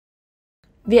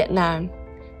Vietnam.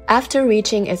 After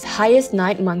reaching its highest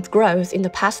 9-month growth in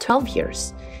the past 12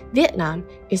 years, Vietnam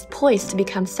is poised to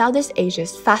become Southeast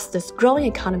Asia's fastest growing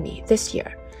economy this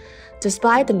year.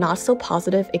 Despite the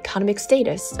not-so-positive economic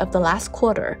status of the last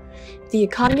quarter, the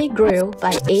economy grew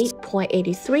by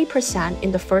 8.83%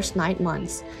 in the first 9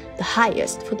 months, the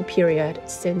highest for the period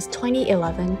since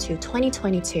 2011 to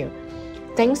 2022,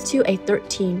 thanks to a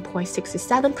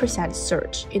 13.67%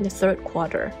 surge in the third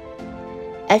quarter.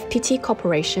 FPT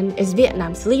Corporation is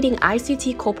Vietnam's leading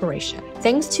ICT corporation,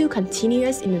 thanks to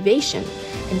continuous innovation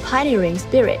and pioneering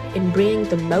spirit in bringing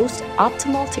the most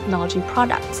optimal technology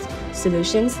products,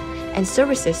 solutions, and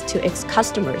services to its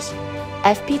customers.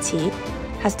 FPT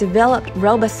has developed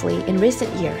robustly in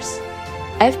recent years.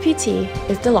 FPT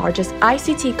is the largest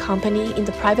ICT company in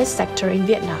the private sector in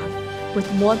Vietnam,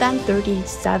 with more than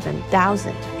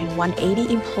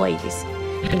 37,180 employees,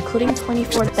 including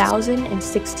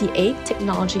 24,068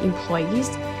 technology employees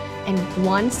and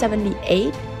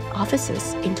 178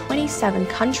 offices in 27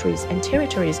 countries and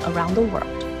territories around the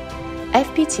world.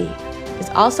 FPT is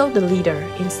also the leader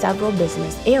in several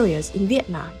business areas in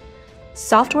Vietnam: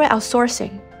 software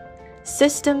outsourcing,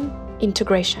 system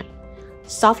integration,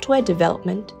 software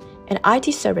development, and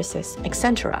IT services,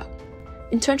 etc.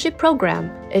 Internship program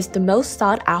is the most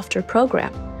sought-after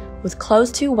program, with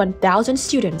close to 1,000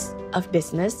 students of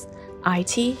business,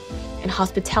 IT, and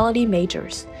hospitality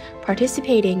majors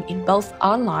participating in both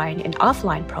online and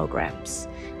offline programs.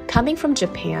 Coming from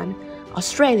Japan,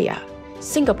 Australia,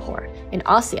 Singapore, and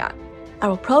ASEAN,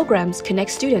 our programs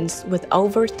connect students with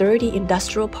over 30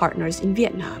 industrial partners in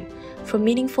Vietnam for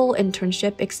meaningful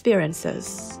internship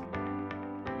experiences.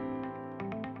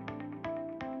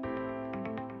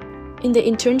 In the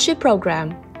internship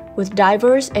program, with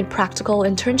diverse and practical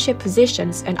internship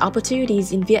positions and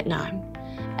opportunities in Vietnam,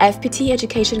 FPT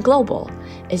Education Global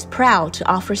is proud to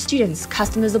offer students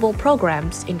customizable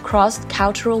programs in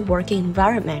cross-cultural working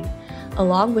environment,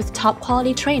 along with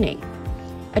top-quality training.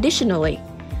 Additionally,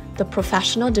 the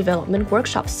Professional Development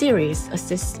Workshop Series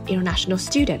assists international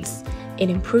students in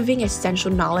improving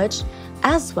essential knowledge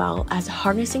as well as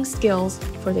harnessing skills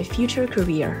for their future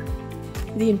career.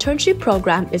 The internship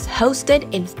program is hosted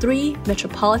in 3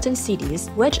 metropolitan cities,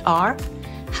 which are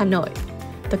Hanoi,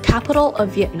 the capital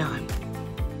of Vietnam;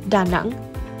 Da Nang,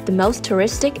 the most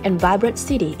touristic and vibrant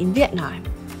city in Vietnam;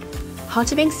 Ho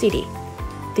Chi Minh City,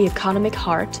 the economic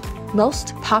heart,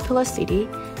 most populous city,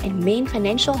 and main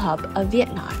financial hub of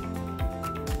Vietnam.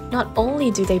 Not only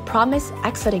do they promise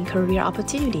exciting career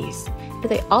opportunities, but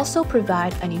they also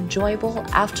provide an enjoyable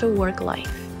after-work life.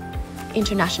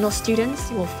 International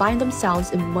students will find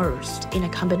themselves immersed in a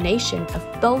combination of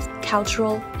both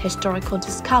cultural, historical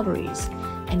discoveries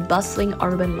and bustling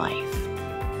urban life.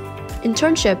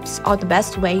 Internships are the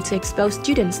best way to expose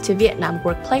students to Vietnam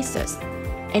workplaces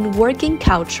and working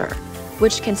culture,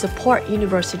 which can support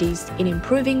universities in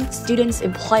improving students'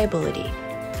 employability.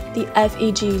 The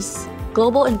FEG's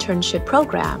Global Internship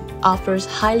Program offers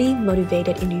highly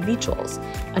motivated individuals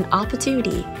an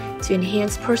opportunity to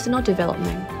enhance personal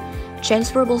development,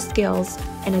 transferable skills,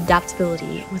 and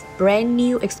adaptability with brand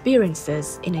new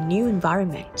experiences in a new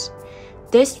environment.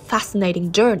 This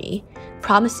fascinating journey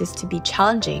promises to be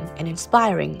challenging and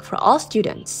inspiring for all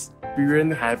students.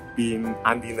 Experience have been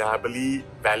undeniably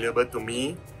valuable to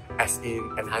me, as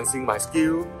in enhancing my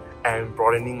skill and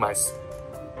broadening my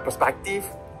perspective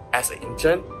as an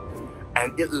intern,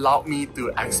 and it allowed me to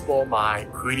explore my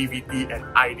creativity and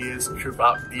ideas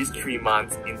throughout this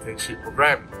 3-month internship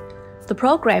program. The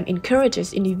program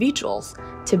encourages individuals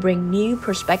to bring new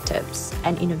perspectives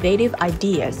and innovative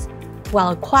ideas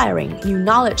while acquiring new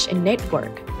knowledge and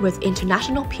network with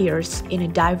international peers in a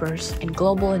diverse and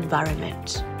global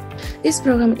environment. This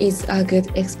program is a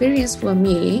good experience for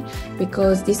me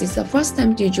because this is the first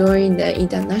time to join the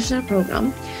international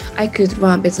program. I could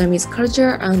learn Vietnamese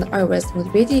culture and I was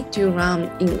motivated to learn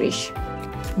English.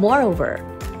 Moreover,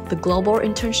 the Global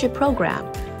Internship Program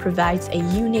provides a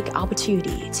unique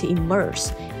opportunity to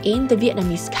immerse in the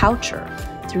Vietnamese culture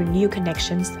through new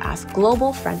connections as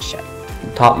global friendship.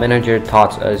 The top manager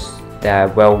taught us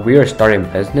that while we are starting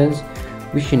business,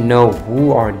 we should know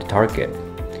who are the target.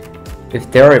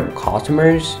 If there are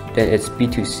customers, then it's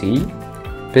B2C,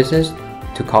 business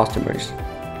to customers,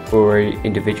 or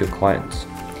individual clients.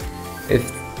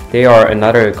 If they are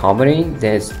another company,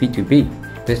 then it's B2B,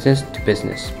 business to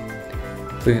business.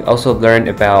 We've also learned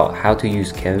about how to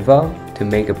use Canva to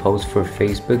make a post for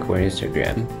Facebook or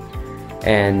Instagram,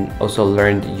 and also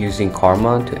learned using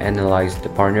Karma to analyze the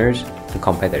partners and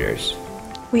competitors.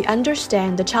 We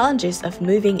understand the challenges of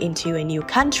moving into a new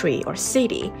country or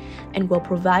city and will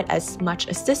provide as much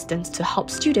assistance to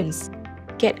help students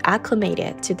get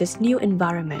acclimated to this new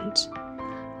environment,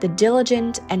 the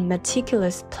diligent and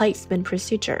meticulous placement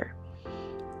procedure,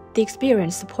 the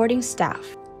experienced supporting staff,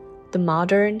 the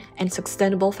modern and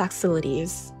sustainable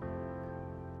facilities.